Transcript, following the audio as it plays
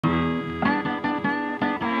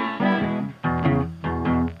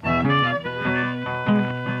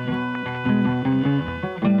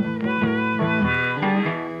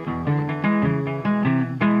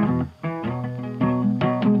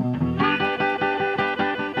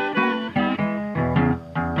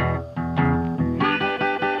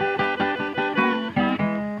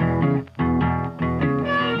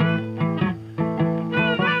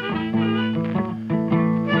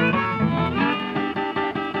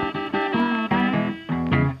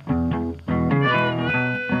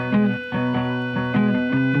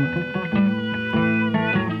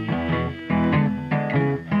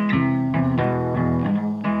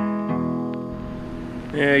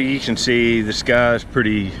you can see the sky's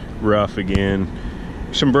pretty rough again.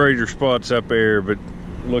 Some brighter spots up there, but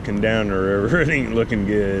looking down the river, it ain't looking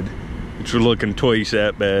good. It's looking twice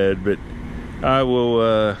that bad, but I will,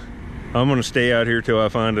 I'm gonna stay out here till I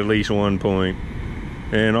find at least one point,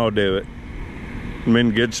 and I'll do it. I'm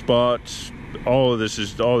in good spots. All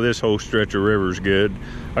this whole stretch of river is good.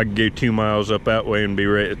 I can go 2 miles up that way and be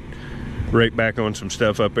right back on some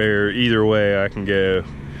stuff up there. Either way I can go,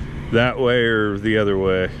 that way or the other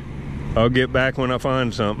way. I'll get back when I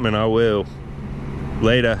find something, and I will.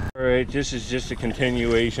 Later. All right, this is just a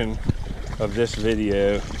continuation of this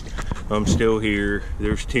video. I'm still here.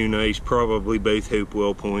 There's two nice, probably both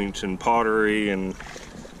Hopewell points and pottery, and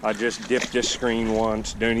I just dipped this screen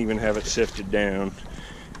once, don't even have it sifted down,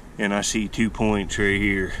 and I see 2 points right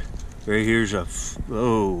here. Right here's a,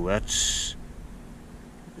 oh, that's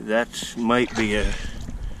might be a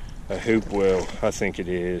Hopewell. I think it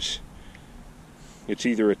is. It's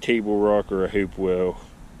either a table rock or a Hopewell.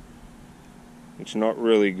 It's not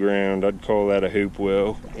really ground. I'd call that a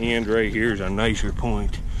Hopewell. And right here's a nicer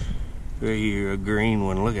point. Right here, a green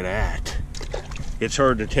one. Look at that. It's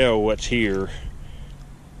hard to tell what's here.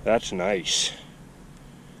 That's nice.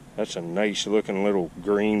 That's a nice looking little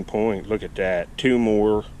green point. Look at that. 2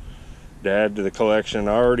 more to add to the collection.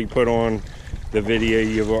 I already put on the video.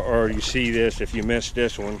 You've already see this. If you missed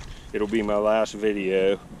this one, it'll be my last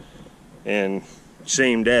video. And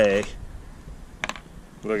same day.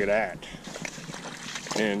 Look at that.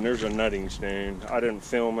 And there's a nutting stone. I didn't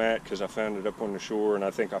film that because I found it up on the shore, and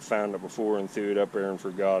I think I found it before and threw it up there and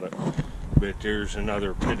forgot it. But there's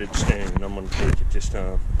another pitted stone, and I'm going to take it this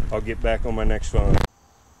time. I'll get back on my next find.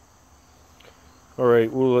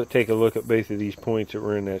 Alright, we'll take a look at both of these points that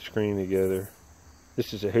were in that screen together.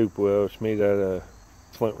 This is a Hopewell. It's made out of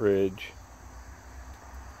Flint Ridge.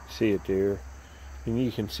 See it there. And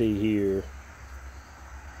you can see here,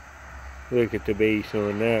 look at the base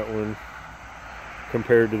on that one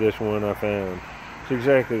compared to this one I found. It's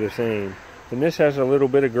exactly the same. And this has a little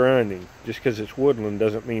bit of grinding. Just because it's woodland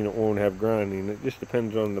doesn't mean it won't have grinding. It just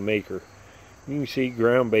depends on the maker. You can see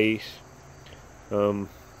ground base.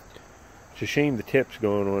 It's a shame the tip's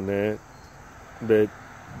going on that, but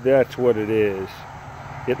that's what it is.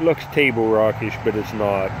 It looks table rockish, but it's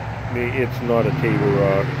not. It's not a table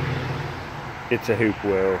rock. It's a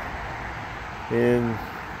Hopewell. And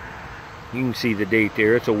you can see the date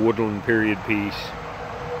there. It's a woodland period piece.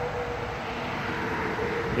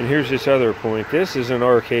 And here's this other point. This is an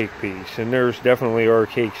archaic piece, and there's definitely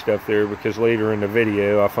archaic stuff there, because later in the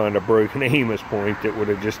video I find a broken Amos point that would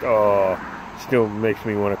have just, oh, still makes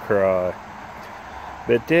me want to cry.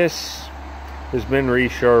 But this has been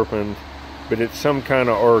resharpened, but it's some kind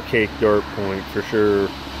of archaic dart point for sure.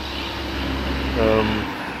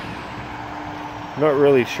 Not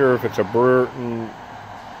really sure if it's a Burton.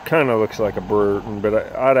 Kind of looks like a Burton,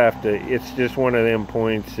 but I'd have to, it's just one of them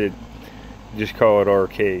points that just call it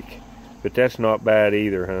archaic. But that's not bad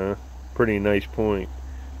either, huh? Pretty nice point.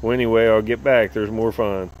 Well, anyway, I'll get back. There's more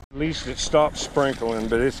fun. At least it stopped sprinkling,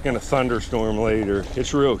 but it's going to thunderstorm later.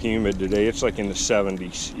 It's real humid today. It's like in the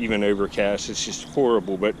 70s, even overcast. It's just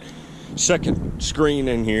horrible. But second screen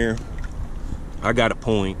in here, I got a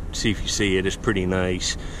point. See if you see it. It's pretty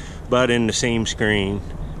nice. But in the same screen,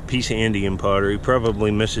 piece of Indian pottery,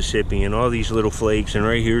 probably Mississippi, and all these little flakes. And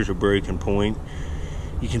right here's a broken point.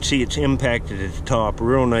 You can see it's impacted at the top.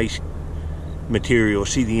 Real nice material.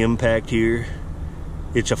 See the impact here?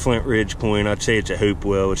 It's a Flint Ridge point. I'd say it's a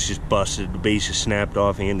Hopewell. It's just busted. The base is snapped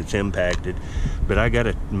off and it's impacted. But I got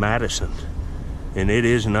a Madison, and it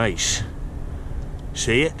is nice.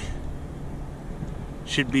 See it?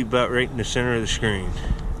 Should be about right in the center of the screen.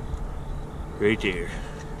 Right there.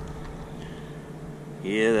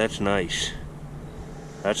 Yeah, that's nice.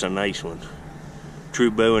 That's a nice one.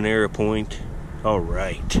 True bow and arrow point. All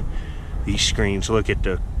right. These screens, look at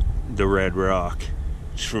the red rock.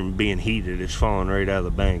 It's from being heated. It's falling right out of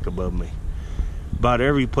the bank above me. About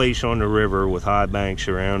every place on the river with high banks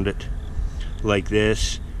around it, like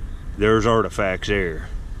this, there's artifacts there.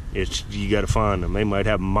 You got to find them. They might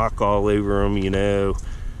have muck all over them, you know.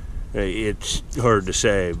 It's hard to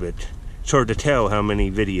say, but it's hard to tell how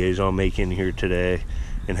many videos I'll make in here today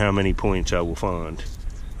and how many points I will find.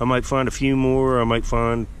 I might find a few more. I might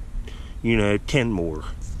find, 10 more.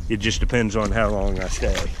 It just depends on how long I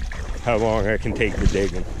stay, how long I can take the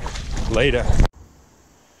digging. Later.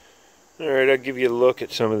 Alright, I'll give you a look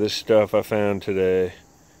at some of this stuff I found today.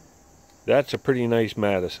 That's a pretty nice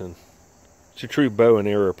Madison. It's a true bow and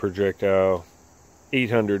arrow projectile.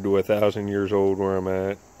 800 to 1,000 years old where I'm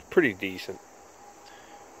at. Pretty decent.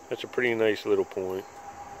 That's a pretty nice little point.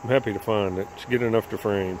 I'm happy to find it. It's good enough to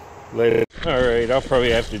frame. Later. Alright, I'll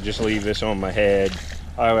probably have to just leave this on my head.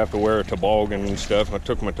 I'll have to wear a toboggan and stuff. I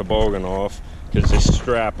took my toboggan off because this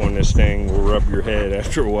strap on this thing will rub your head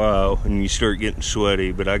after a while and you start getting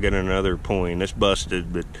sweaty. But I got another point. It's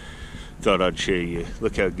busted, but thought I'd show you.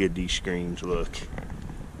 Look how good these screens look.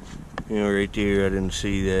 You know, right there, I didn't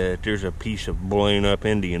see that. There's a piece of blown up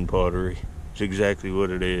Indian pottery. It's exactly what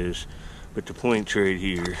it is. But the point's right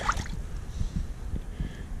here.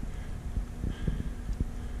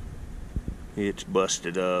 It's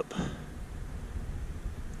busted up.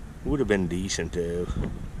 Would have been decent though.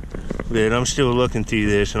 But I'm still looking through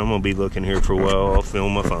this, and I'm gonna be looking here for a while. I'll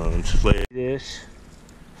film my finds. This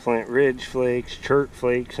Flint Ridge flakes, chert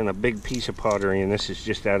flakes, and a big piece of pottery, and this is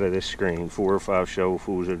just out of this screen. 4 or 5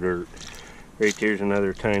 shovelfuls of dirt. Right there's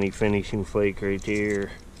another tiny finishing flake right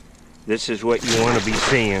there. This is what you want to be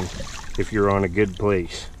seeing if you're on a good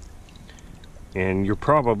place. And you're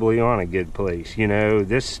probably on a good place. You know,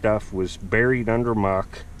 this stuff was buried under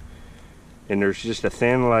muck, and there's just a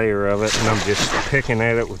thin layer of it, and I'm just picking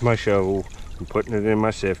at it with my shovel and putting it in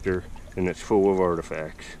my sifter, and it's full of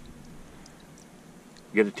artifacts.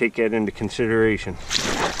 You got to take that into consideration.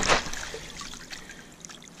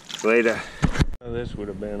 Later. Oh, this would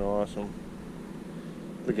have been awesome.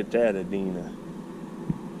 Look at that Adena.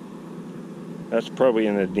 That's probably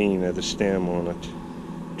an Adena, the stem on it.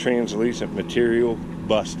 Translucent material,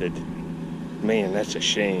 busted. Man, that's a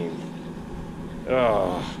shame.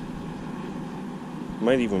 Oh.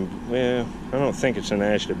 Might even, well, I don't think it's an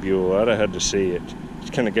Ashtabule. I'd have had to see it. It's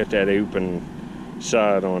kind of got that open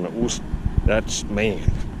side on it. Ooh, that's,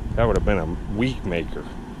 man, that would have been a week maker.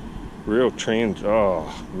 Real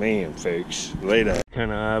oh man, folks. Later.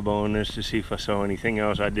 Kind of eyeballing this to see if I saw anything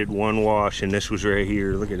else. I did one wash, and this was right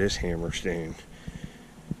here. Look at this hammer stand.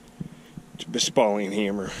 It's a Spalling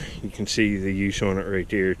hammer. You can see the use on it right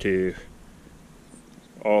there too.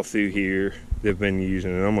 All through here, they've been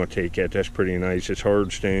using it. I'm gonna take that. That's pretty nice. It's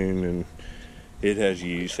hard stone and it has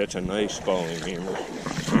use. That's a nice Spalling hammer.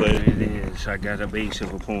 But it is. I got a base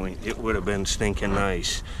of a point. It would have been stinking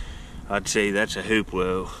nice. I'd say that's a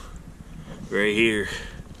Hopewell. Right here,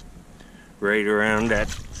 right around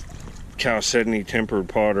that Chalcedony tempered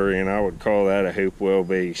pottery, and I would call that a Hopewell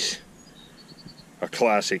base. A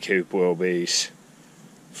classic Hopewell base.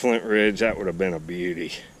 Flint Ridge, that would have been a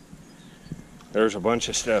beauty. There's a bunch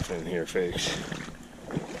of stuff in here, folks.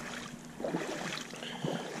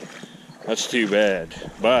 That's too bad,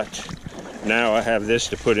 but now I have this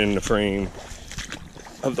to put in the frame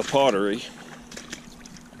of the pottery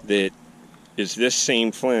that is this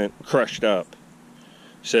same flint crushed up.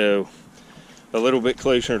 So a little bit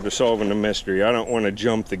closer to solving the mystery. I don't want to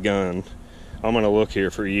jump the gun. I'm going to look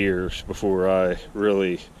here for years before I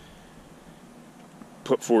really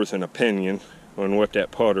put forth an opinion on what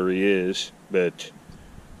that pottery is, but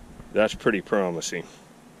that's pretty promising,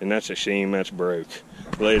 and that's a shame that's broke.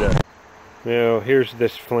 Later. Now here's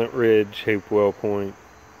this Flint Ridge Hopewell point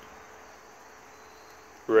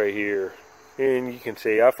right here. And you can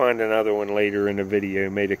see, I'll find another one later in the video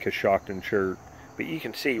made a Coshocton shirt. But you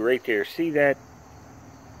can see right there, see that?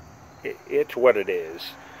 It's what it is.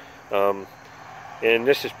 And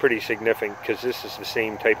this is pretty significant because this is the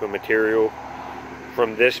same type of material.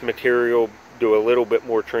 From this material to a little bit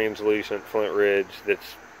more translucent Flint Ridge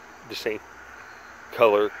that's the same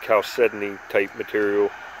color, chalcedony type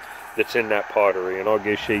material that's in that pottery. And I'll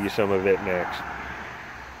go show you some of it next.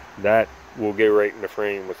 That will go right in the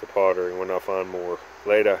frame with the pottery when I find more.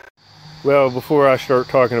 Later. Well, before I start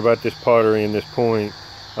talking about this pottery and this point,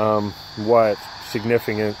 why it's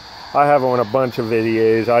significant, I have on a bunch of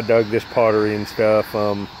videos. I dug this pottery and stuff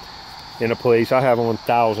in a place. I have on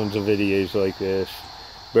thousands of videos like this.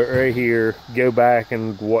 But right here, go back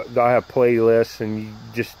and I have playlists, and you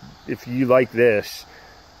just, if you like this,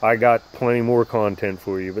 I got plenty more content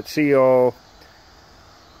for you. But see y'all,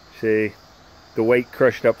 see the weight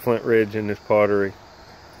crushed up Flint Ridge in this pottery.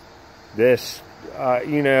 This,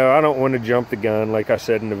 you know, I don't want to jump the gun like I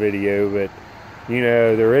said in the video, but you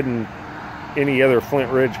know, there isn't any other Flint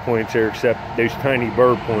Ridge points there except those tiny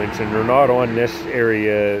bird points, and they're not on this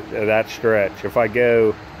area of that stretch. If I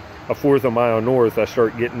go a fourth of a mile north, I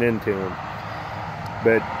start getting into them.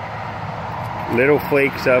 But little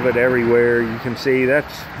flakes of it everywhere. You can see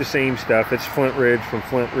that's the same stuff. It's Flint Ridge from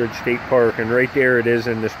Flint Ridge State Park, and right there it is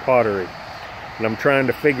in this pottery. And I'm trying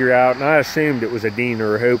to figure out, and I assumed it was a Dean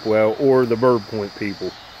or a Hopewell or the Bird Point people,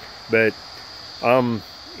 but I'm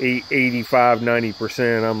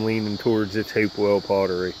 85–90% I'm leaning towards its Hopewell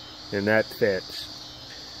pottery, and that fits.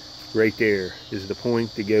 Right there is the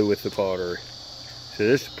point to go with the pottery. So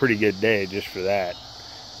this is a pretty good day just for that.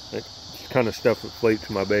 That's the kind of stuff that floats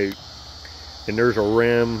my boat. and there's a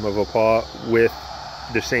rim of a pot with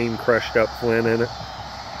the same crushed up flint in it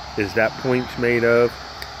as that point's made of.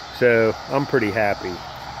 So I'm pretty happy.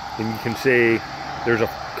 And you can see there's a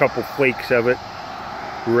couple flakes of it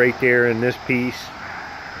right there in this piece,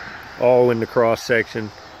 all in the cross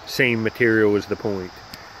section, same material as the point.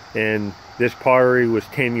 And this pottery was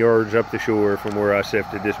 10 yards up the shore from where I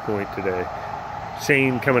sifted this point today.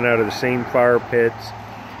 Same, coming out of the same fire pits.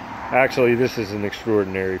 Actually, this is an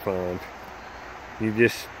extraordinary find. You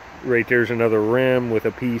just, right there's another rim with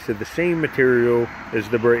a piece of the same material as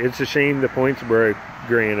the break. It's a shame the points broke,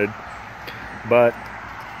 granted, but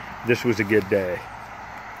this was a good day.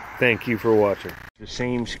 Thank you for watching. The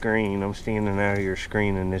same screen, I'm standing out here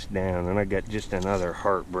screening this down, and I got just another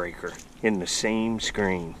heartbreaker in the same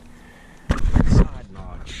screen. Side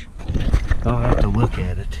notch. I'll have to look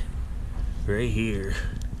at it. Right here.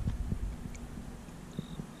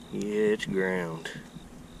 Yeah, it's ground.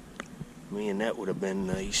 Man, that would have been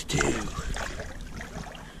nice too.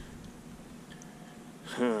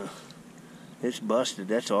 Huh. It's busted.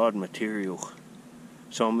 That's odd material.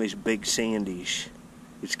 It's almost big sandies.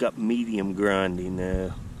 It's got medium grinding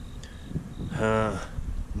now.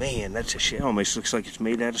 Man, that's a shit. Almost looks like it's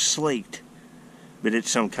made out of slate. But it's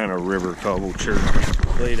some kind of river cobble church.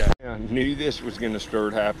 I knew this was going to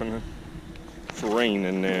start happening. It's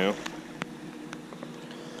raining now.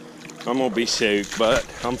 I'm going to be soaked, but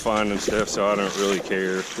I'm finding stuff, so I don't really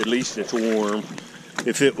care. At least it's warm.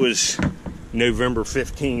 If it was November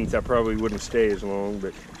 15th, I probably wouldn't stay as long,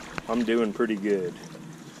 but I'm doing pretty good.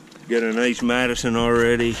 Got a nice Madison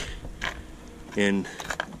already, and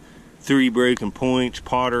 3 broken points,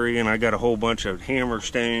 pottery, and I got a whole bunch of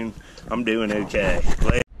hammerstone. I'm doing okay.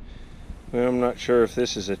 Well, I'm not sure if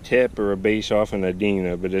this is a tip or a base off an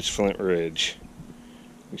Adena, but it's Flint Ridge.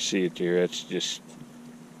 You see it there, that's just,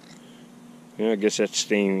 I guess that's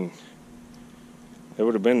staining. That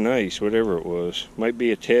would have been nice, whatever it was. Might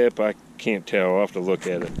be a tip, I can't tell, I'll have to look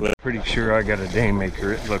at it. Pretty sure I got a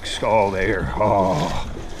daymaker, it looks all there. Oh.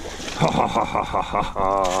 Ha ha ha ha ha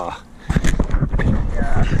ha.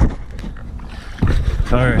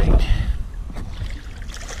 Alright.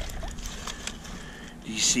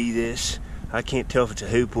 Do you see this? I can't tell if it's a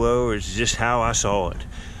hoop well or it's just how I saw it.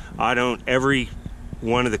 Every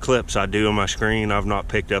one of the clips I do on my screen, I've not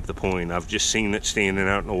picked up the point. I've just seen it standing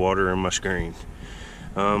out in the water on my screen.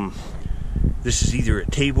 This is either a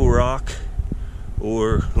table rock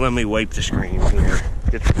or, let me wipe the screen here.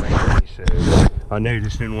 Get the thing ready. So I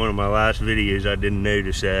noticed in one of my last videos I didn't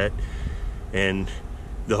notice that, and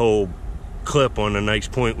the whole clip on a nice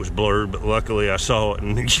point was blurred, but luckily I saw it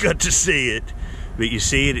and you got to see it. But you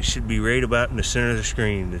see it, it should be right about in the center of the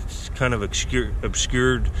screen. It's kind of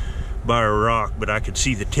obscured by a rock, but I could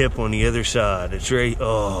see the tip on the other side. It's right,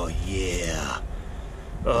 oh yeah.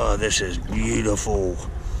 Oh, this is beautiful.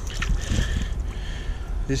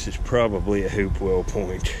 This is probably a hoop well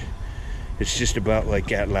point. It's just about like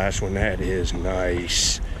that last one. That is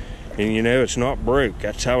nice. And you know, it's not broke.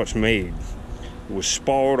 That's how it's made. It was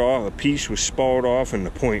spalled off, a piece was spalled off and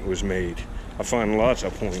the point was made. I find lots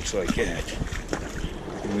of points like that.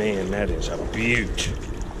 Man, that is a beaut.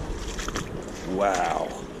 Wow.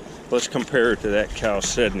 Let's compare it to that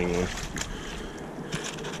Cousteau one.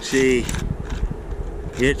 See,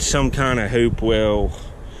 it's some kind of hoop well.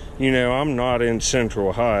 You know, I'm not in Central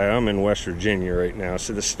Ohio, I'm in West Virginia right now.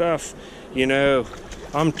 So the stuff, you know,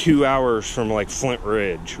 I'm 2 hours from like Flint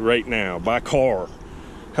Ridge right now by car.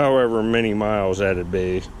 However many miles that'd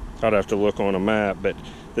be. I'd have to look on a map, but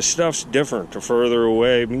the stuff's different the further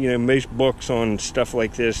away. You know, most books on stuff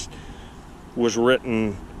like this was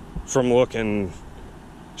written from looking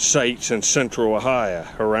sites in Central Ohio,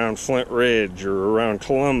 around Flint Ridge or around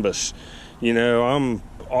Columbus. You know, I'm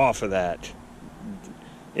off of that.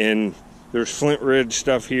 And there's Flint Ridge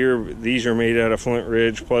stuff here. These are made out of Flint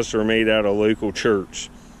Ridge, plus they're made out of local church.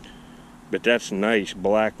 But that's nice,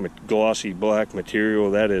 black, glossy black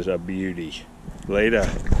material. That is a beauty. Later.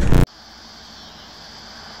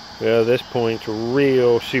 Yeah, this point's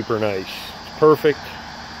real super nice. It's perfect.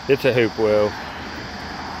 It's a hoop well.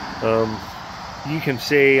 You can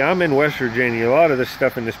see I'm in West Virginia. A lot of the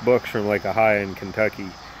stuff in this book's from like Ohio and Kentucky.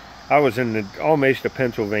 I was in almost to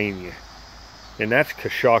Pennsylvania, and that's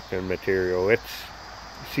Cousteau material. It's,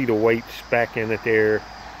 see the white speck in it there.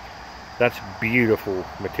 That's beautiful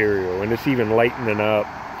material, and it's even lightening up.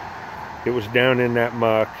 It was down in that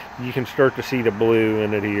muck. You can start to see the blue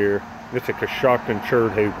in it here. It's a Cousteau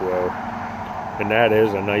chert hoop well, and that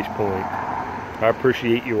is a nice point. I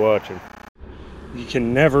appreciate you watching. You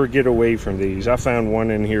can never get away from these. I found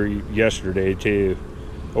one in here yesterday too.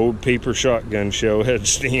 Old paper shotgun shell head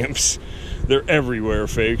stamps. They're everywhere,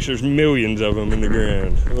 folks. There's millions of them in the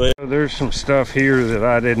ground. There's some stuff here that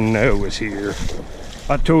I didn't know was here.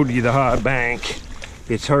 I told you the high bank.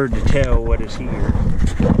 It's hard to tell what is here.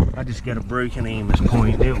 I just got a broken Amos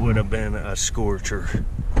point. It would have been a scorcher.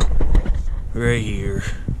 Right here.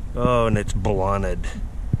 Oh, and it's blunted.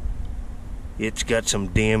 It's got some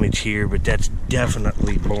damage here, but that's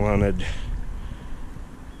definitely blunted.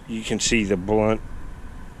 You can see the blunt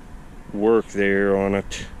work there on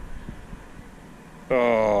it.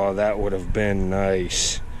 Oh, that would have been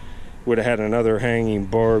nice. Would have had another hanging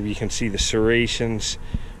barb. You can see the serrations.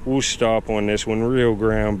 We'll stop on this one. Real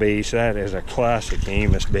ground base. That is a classic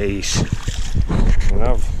Amos base.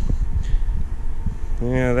 And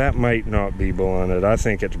yeah, that might not be blunted. I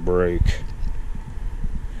think it's broke.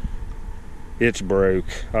 It's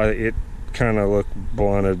broke. It kind of looked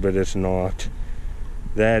blunted, but it's not.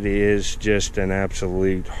 That is just an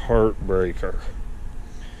absolute heartbreaker.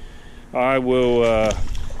 I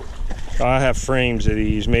have frames of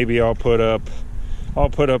these. Maybe I'll put up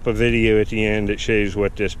a video at the end that shows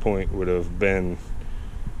what this point would have been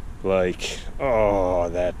like. Oh,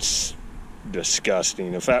 that's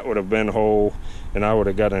disgusting. If that would have been whole and I would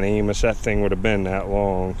have got an Amos, that thing would have been that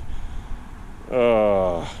long.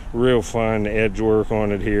 Real fine edge work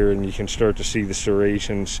on it here, and you can start to see the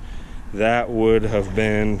serrations. That would have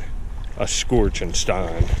been a scorching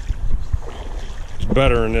stein. It's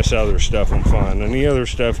better than this other stuff I'm finding. The other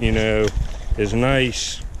stuff, you know, is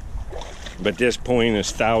nice, but this point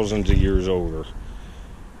is thousands of years older.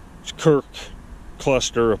 It's Kirk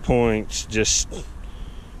cluster of points, just,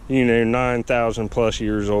 you know, 9,000 plus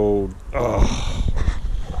years old.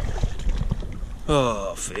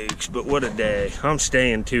 Oh, folks, but what a day. I'm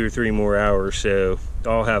staying 2 or 3 more hours, so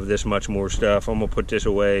I'll have this much more stuff. I'm gonna put this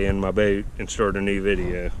away in my boat and start a new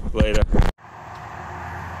video later.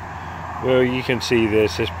 Well, you can see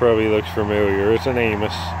this. This probably looks familiar. It's an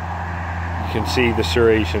Amos. You can see the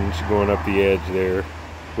serrations going up the edge there.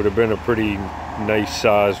 Would have been a pretty nice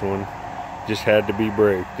sized one. Just had to be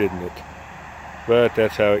broke, didn't it? But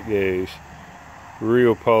that's how it goes.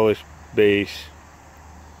 Real polished base.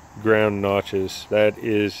 Ground notches. That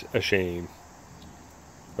is a shame.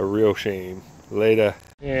 A real shame. Later.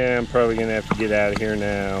 Yeah, I'm probably gonna have to get out of here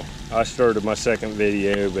now. I started my second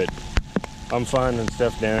video, but I'm finding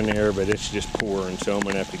stuff down there, but it's just pouring, so I'm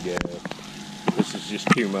gonna have to go. This is just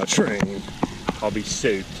too much rain. I'll be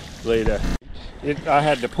soaked. Later. I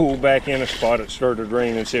had to pull back in a spot. It started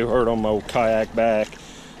raining so hard on my old kayak back,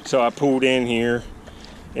 so I pulled in here,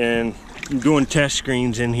 and I'm doing test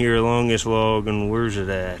screens in here along this log. And where's it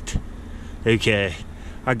at? Okay,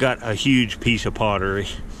 I got a huge piece of pottery.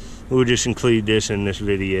 We'll just include this in this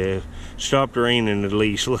video. Stopped raining at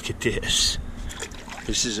least. Look at this.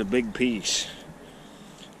 This is a big piece.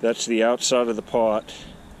 That's the outside of the pot.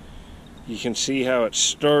 You can see how it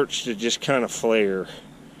starts to just kind of flare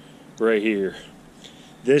right here.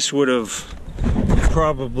 This would have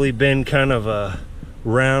probably been kind of a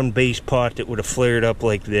round base pot that would have flared up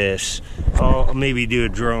like this. I'll maybe do a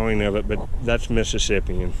drawing of it, but that's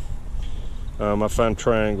Mississippian. I found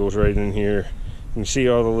triangles right in here. You can see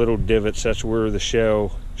all the little divots. That's where the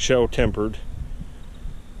shell tempered.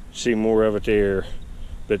 See more of it there,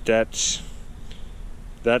 but that's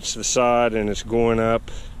the side, and it's going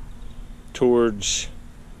up towards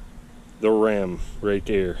the rim right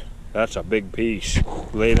there. That's a big piece.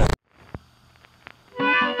 Later.